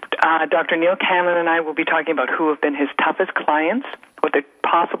 Dr. Neil Cannon and I will be talking about who have been his toughest clients, what the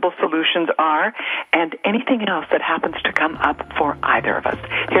possible solutions are, and anything else that happens to come up for either of us.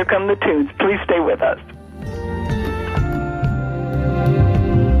 Here come the tunes. Please stay with us.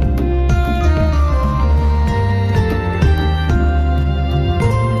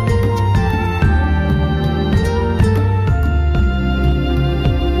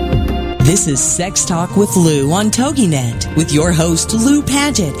 This is Sex Talk with Lou on TogiNet with your host, Lou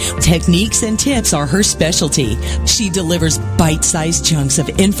Paget. Techniques and tips are her specialty. She delivers bite-sized chunks of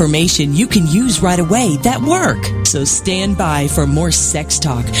information you can use right away that work. So stand by for more sex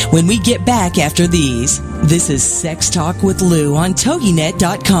talk when we get back after these. This is Sex Talk with Lou on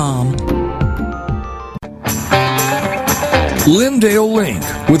TogiNet.com. Lindale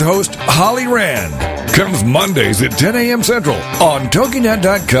Link with host Holly Rand comes Mondays at 10 a.m. Central on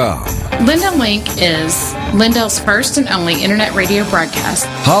TogiNet.com. Lindale Link is Lindale's first and only internet radio broadcast.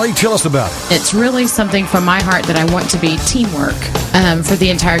 Holly, tell us about it. It's really something from my heart that I want to be teamwork for the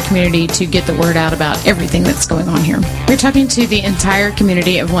entire community to get the word out about everything that's going on here. We're talking to the entire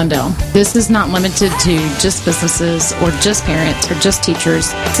community of Lindale. This is not limited to just businesses or just parents or just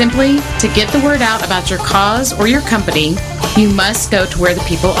teachers. Simply to get the word out about your cause or your company, you must go to where the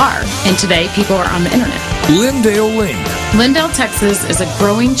people are. And today, people are on the internet. Lindale Link. Lindale, Texas is a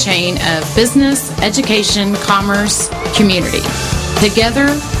growing chain of business, education, commerce, community. Together,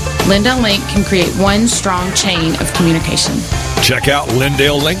 Lindale Link can create one strong chain of communication. Check out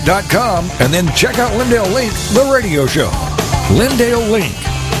LindaleLink.com and then check out Lindale Link, the radio show. Lindale Link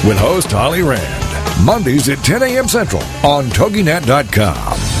with host Holly Rand. Mondays at 10 a.m. Central on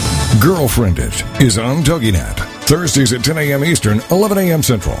TogiNet.com. Girlfriend It is on TogiNet. Thursdays at 10 a.m. Eastern, 11 a.m.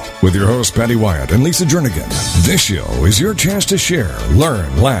 Central, with your hosts Patty Wyatt and Lisa Jernigan. This show is your chance to share,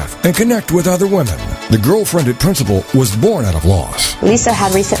 learn, laugh, and connect with other women. The Girlfriended principle was born out of loss. Lisa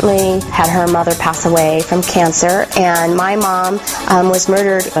had recently had her mother pass away from cancer, and my mom was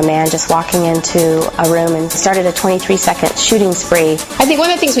murdered. A man just walking into a room and started a 23-second shooting spree. I think one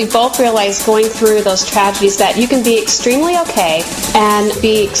of the things we both realized going through those tragedies that you can be extremely okay and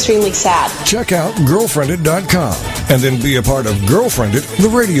be extremely sad. Check out Girlfriended.com and then be a part of Girlfriended, the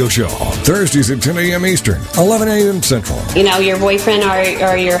radio show. Thursdays at 10 a.m. Eastern, 11 a.m. Central. You know, your boyfriend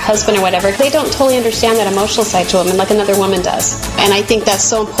or your husband or whatever, they don't totally understand that emotional side to a woman like another woman does. And I think that's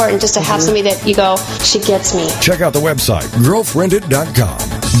so important just to have somebody that you go, she gets me. Check out the website, Girlfriended.com.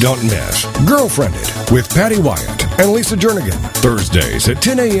 Don't miss Girlfriended with Patty Wyatt and Lisa Jernigan. Thursdays at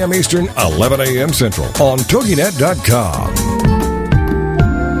 10 a.m. Eastern, 11 a.m. Central on TogiNet.com.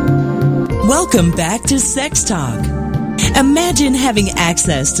 Welcome back to Sex Talk. Imagine having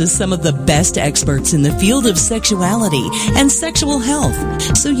access to some of the best experts in the field of sexuality and sexual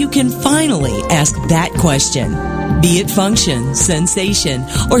health so you can finally ask that question. Be it function, sensation,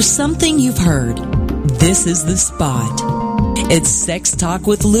 or something you've heard. This is the spot. It's Sex Talk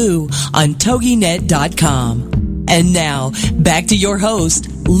with Lou on TogiNet.com. And now, back to your host,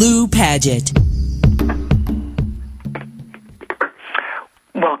 Lou Paget.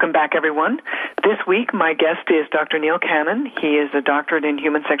 Welcome back, everyone. This week, my guest is Dr. Neil Cannon. He is a doctorate in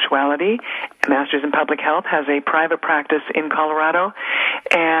human sexuality, a master's in public health, has a private practice in Colorado.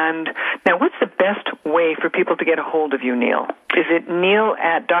 And now, what's the best way for people to get a hold of you, Neil? Is it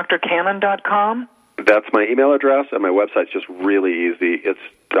neil@drcannon.com? That's my email address, and my website's just really easy. It's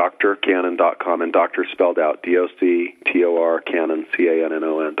drcannon.com, and doctor spelled out D-O-C-T-O-R, Cannon,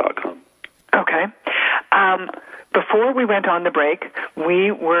 C-A-N-N-O-N.com. Okay. Before we went on the break,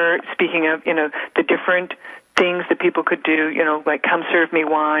 we were speaking of, the different things that people could do, like come serve me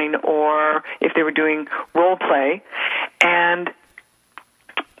wine, or if they were doing role play. And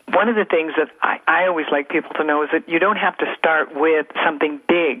one of the things that I always like people to know is that you don't have to start with something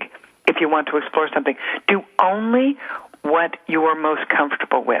big if you want to explore something. Do only what you are most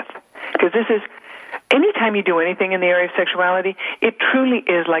comfortable with. Because this is, anytime you do anything in the area of sexuality, it truly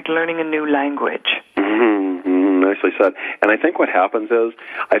is like learning a new language. Nicely said. And I think what happens is,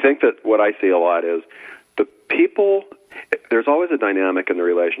 I think that what I see a lot is the people, there's always a dynamic in the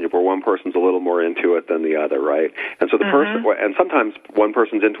relationship where one person's a little more into it than the other, right? And so the person, and sometimes one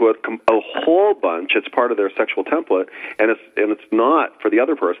person's into it a whole bunch. It's part of their sexual template, and it's not for the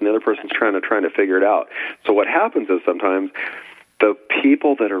other person. The other person's trying to figure it out. So what happens is sometimes the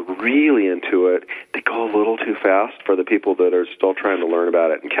people that are really into it, they go a little too fast for the people that are still trying to learn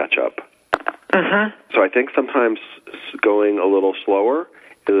about it and catch up. So I think sometimes going a little slower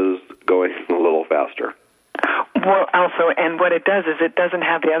is going a little faster. Well, also, and what it does is it doesn't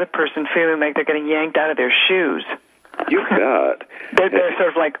have the other person feeling like they're getting yanked out of their shoes. You bet. They're sort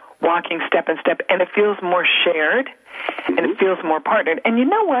of like walking step and step, and it feels more shared, and it feels more partnered. And you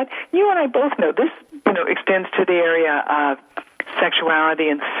know what? You and I both know this, extends to the area of sexuality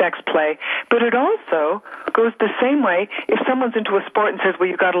and sex play, but it also goes the same way if someone's into a sport and says, well,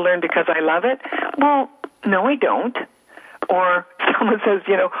 you got to learn because I love it. Well, no, I don't. Or someone says,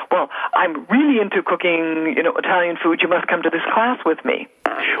 well, I'm really into cooking, Italian food. You must come to this class with me.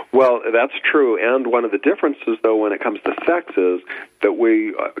 Well, that's true. And one of the differences, though, when it comes to sex is that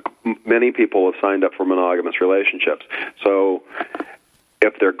many people have signed up for monogamous relationships. So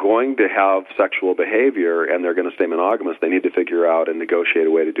if they're going to have sexual behavior and they're going to stay monogamous, they need to figure out and negotiate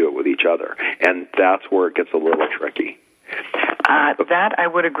a way to do it with each other. And that's where it gets a little tricky. That I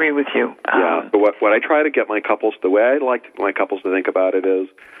would agree with you. Yeah, but what I try to get my couples, the way I like my couples to think about it is,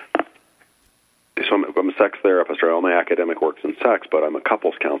 so I'm a sex therapist, or all my academic work's in sex, but I'm a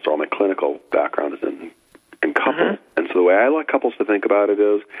couples counselor. All my clinical background is in couples. And so the way I like couples to think about it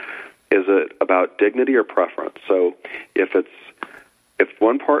is it about dignity or preference? So if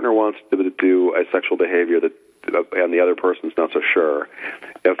one partner wants to do a sexual behavior and the other person's not so sure,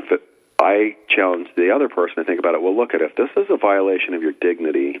 I challenge the other person to think about it. Well, look at it. If this is a violation of your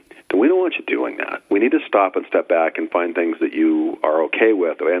dignity, then we don't want you doing that. We need to stop and step back and find things that you are okay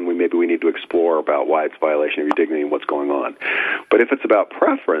with, and maybe we need to explore about why it's a violation of your dignity and what's going on. But if it's about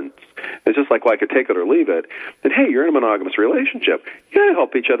preference, it's just like, well, I could take it or leave it, then, hey, you're in a monogamous relationship. You got to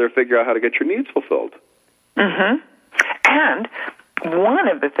help each other figure out how to get your needs fulfilled. And one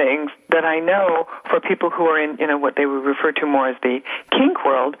of the things that I know for people who are in, what they would refer to more as the kink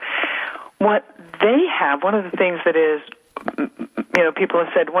world, what they have, one of the things that is, people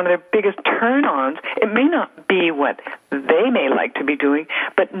have said one of their biggest turn-ons, it may not be what they may like to be doing,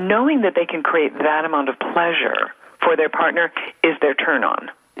 but knowing that they can create that amount of pleasure for their partner is their turn on.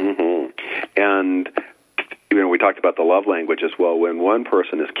 Mm-hmm. And we talked about the love language as well. When one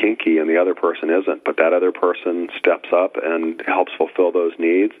person is kinky and the other person isn't, but that other person steps up and helps fulfill those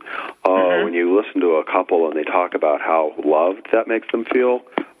needs, when you listen to a couple and they talk about how loved that makes them feel,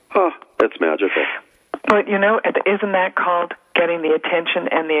 it's magical. But, isn't that called getting the attention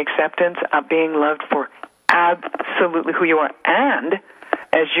and the acceptance of being loved for absolutely who you are? And,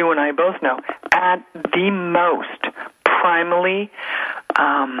 as you and I both know, at the most primally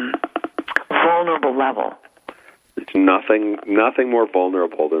vulnerable level. It's nothing more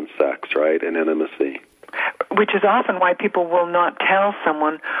vulnerable than sex, right, and intimacy. Which is often why people will not tell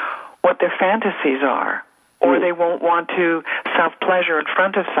someone what their fantasies are, or they won't want to self-pleasure in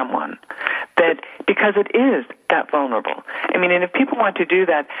front of someone, because it is that vulnerable. I mean, and if people want to do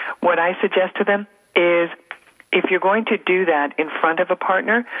that, what I suggest to them is, if you're going to do that in front of a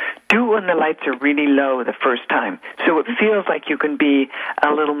partner, do it when the lights are really low the first time, so it feels like you can be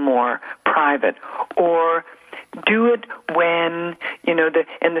a little more private. Or do it when,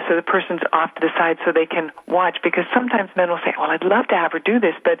 so the person's off to the side so they can watch, because sometimes men will say, well, I'd love to have her do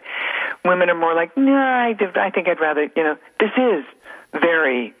this, but women are more like, no, I think I'd rather, this is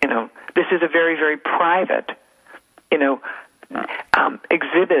very, this is a very, very private,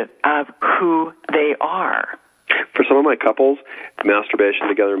 exhibit of who they are. For some of my couples, masturbation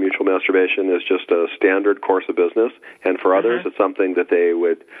together, mutual masturbation, is just a standard course of business. And for others, it's something that they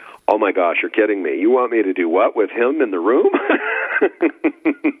would, oh my gosh, you're kidding me. You want me to do what with him in the room?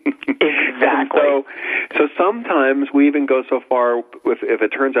 Exactly. So sometimes we even go so far, if it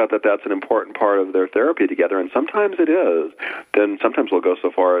turns out that that's an important part of their therapy together, and sometimes it is, then sometimes we'll go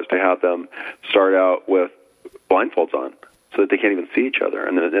so far as to have them start out with blindfolds on, so that they can't even see each other,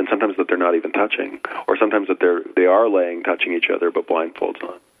 and sometimes that they're not even touching, or sometimes that they are touching each other, but blindfolds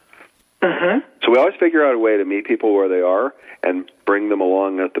on. Mm-hmm. So we always figure out a way to meet people where they are and bring them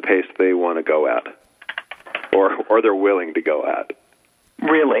along at the pace they want to go at, or they're willing to go at.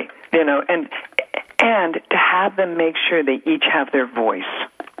 Really, and to have them make sure they each have their voice.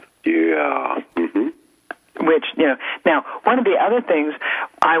 Yeah. Mm-hmm. Which, now, one of the other things,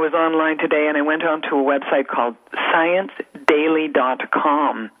 I was online today and I went onto a website called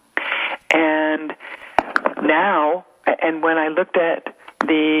ScienceDaily.com. And now, and when I looked at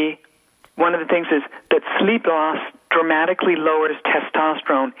one of the things is that sleep loss dramatically lowers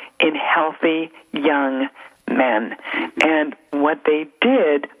testosterone in healthy young men. And what they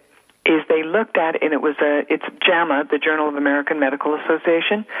did is they looked at, and it's JAMA, the Journal of American Medical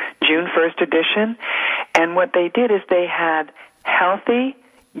Association, June 1st edition, and what they did is they had healthy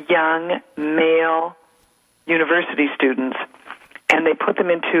young male university students, and they put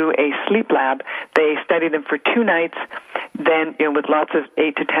them into a sleep lab. They studied them for 2 nights, then with lots of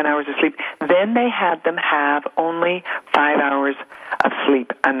 8 to 10 hours of sleep. Then they had them have only 5 hours of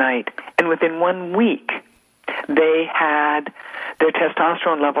sleep a night, and within 1 week, their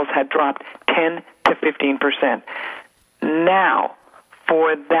testosterone levels had dropped 10 to 15%. Now,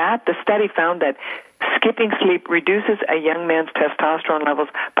 for that, the study found that skipping sleep reduces a young man's testosterone levels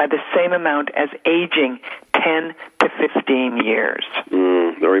by the same amount as aging 10 to 15 years.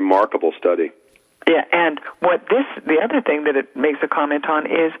 A remarkable study. Yeah, and the other thing that it makes a comment on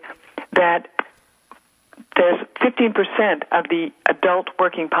is that there's 15% of the adult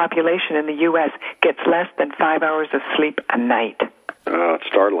working population in the U.S. gets less than 5 hours of sleep a night. It's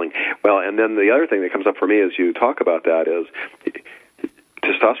startling. Well, and then the other thing that comes up for me as you talk about that is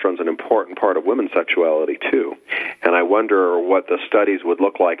testosterone is an important part of women's sexuality, too. And I wonder what the studies would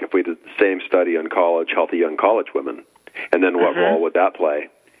look like if we did the same study on healthy young college women, and then what role would that play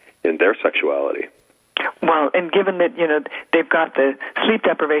in their sexuality? Well, and given that, they've got the sleep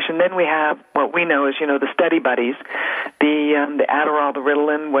deprivation, then we have what we know as, the study buddies, the Adderall, the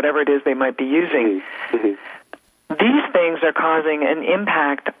Ritalin, whatever it is they might be using. Mm-hmm. These things are causing an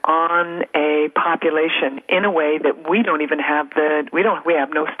impact on a population in a way that we don't even have we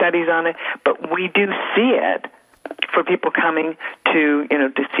have no studies on it, but we do see it for people coming to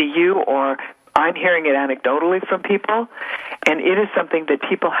see you, or I'm hearing it anecdotally from people, and it is something that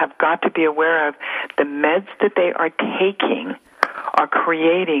people have got to be aware of. The meds that they are taking are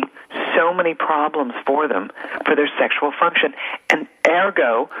creating so many problems for them, for their sexual function, and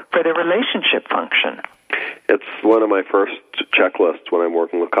ergo, for their relationship function. It's one of my first checklists when I'm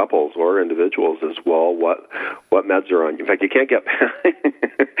working with couples or individuals is, well, what meds are on you? In fact, you can't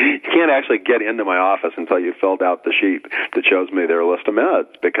actually get into my office until you filled out the sheet that shows me their list of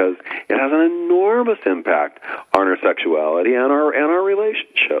meds, because it has an enormous impact on our sexuality and our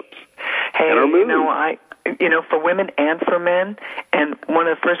relationships. Hey, and our mood. for women and for men. And one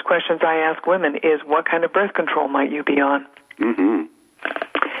of the first questions I ask women is, what kind of birth control might you be on? Mm-hmm.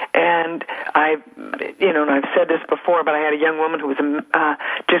 And I've said this before, but I had a young woman who was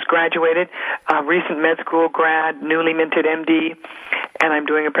just graduated, a recent med school grad, newly minted MD, and I'm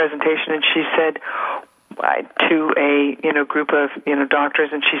doing a presentation, and she said to a group of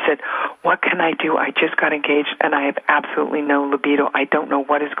doctors, and she said, "What can I do? I just got engaged, and I have absolutely no libido. I don't know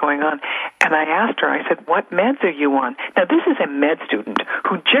what is going on." And I asked her, I said, "What meds are you on?" Now, this is a med student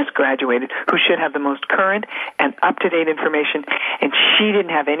who just graduated, who should have the most current and up-to-date information, and she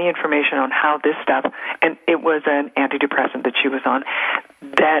didn't have any information on how this stuff, and it was an antidepressant that she was on,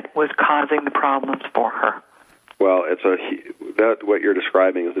 that was causing the problems for her. Well, what you're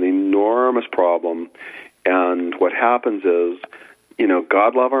describing is an enormous problem, and what happens is,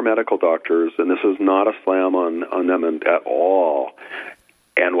 God love our medical doctors, and this is not a slam on them at all.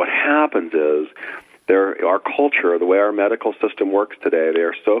 And what happens is, our culture, the way our medical system works today, they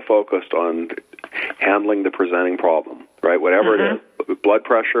are so focused on handling the presenting problem, right? Whatever it is, blood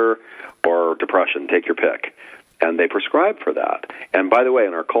pressure or depression, take your pick. And they prescribe for that. And by the way,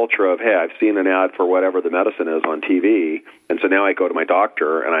 in our culture of, hey, I've seen an ad for whatever the medicine is on TV, and so now I go to my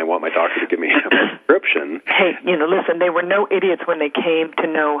doctor, and I want my doctor to give me a prescription. Hey, listen, they were no idiots when they came to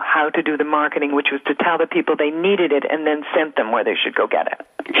know how to do the marketing, which was to tell the people they needed it and then sent them where they should go get it.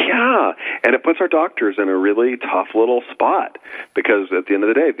 Yeah, and it puts our doctors in a really tough little spot, because at the end of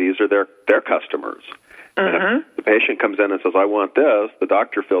the day, these are their customers. Mm-hmm. And if the patient comes in and says, I want this, the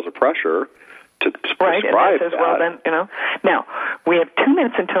doctor feels a pressure to prescribe and says, that. Well, then, Now, we have 2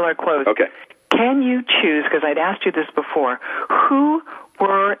 minutes until our close. Okay. Can you choose, because I'd asked you this before, who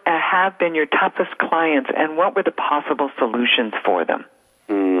have been your toughest clients, and what were the possible solutions for them?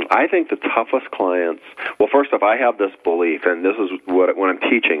 I think the toughest clients, well, first off, I have this belief, and this is when I'm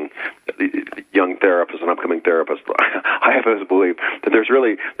teaching young therapists and upcoming therapists, I have this belief that there's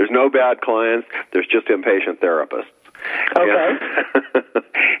no bad clients, there's just impatient therapists. Okay.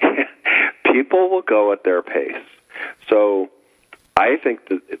 People will go at their pace. So I think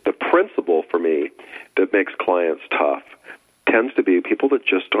that the principle for me that makes clients tough tends to be people that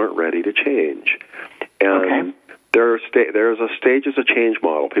just aren't ready to change. And there's a stages of change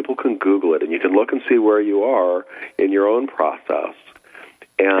model. People can Google it, and you can look and see where you are in your own process.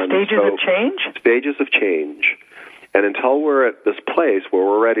 And stages of change? Stages of change. And until we're at this place where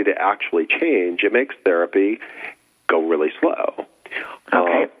we're ready to actually change, it makes therapy go really slow.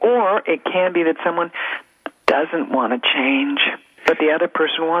 Okay, or it can be that someone doesn't want to change, but the other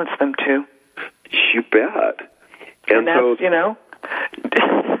person wants them to. You bet. And that's,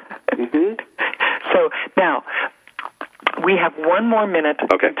 Mm-hmm. So now, we have 1 more minute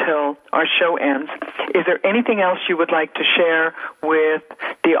until our show ends. Is there anything else you would like to share with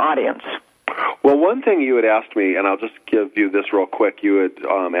the audience? Well, one thing you had asked me, and I'll just give you this real quick, you had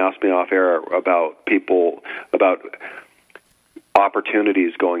asked me off air about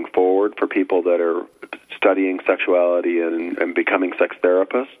opportunities going forward for people that are studying sexuality and becoming sex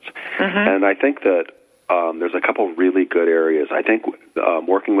therapists. Mm-hmm. And I think that there's a couple really good areas. I think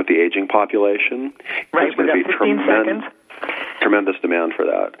working with the aging population is going to be tremendous demand for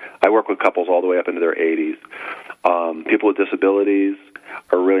that. I work with couples all the way up into their 80s. People with disabilities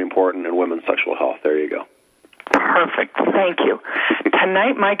are really important, and women's sexual health. There you go. Perfect. Thank you.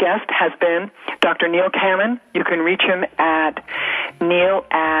 Tonight, my guest has been Dr. Neil Cannon. You can reach him at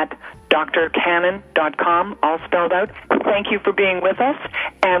neil@drcannon.com, all spelled out. Thank you for being with us,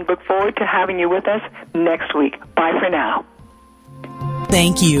 and look forward to having you with us next week. Bye for now.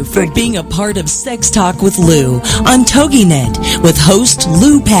 Thank you for being a part of Sex Talk with Lou on TogiNet with host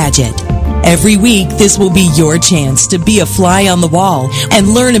Lou Paget. Every week, this will be your chance to be a fly on the wall and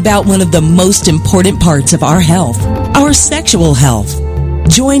learn about one of the most important parts of our health, our sexual health.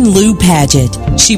 Join Lou Paget. She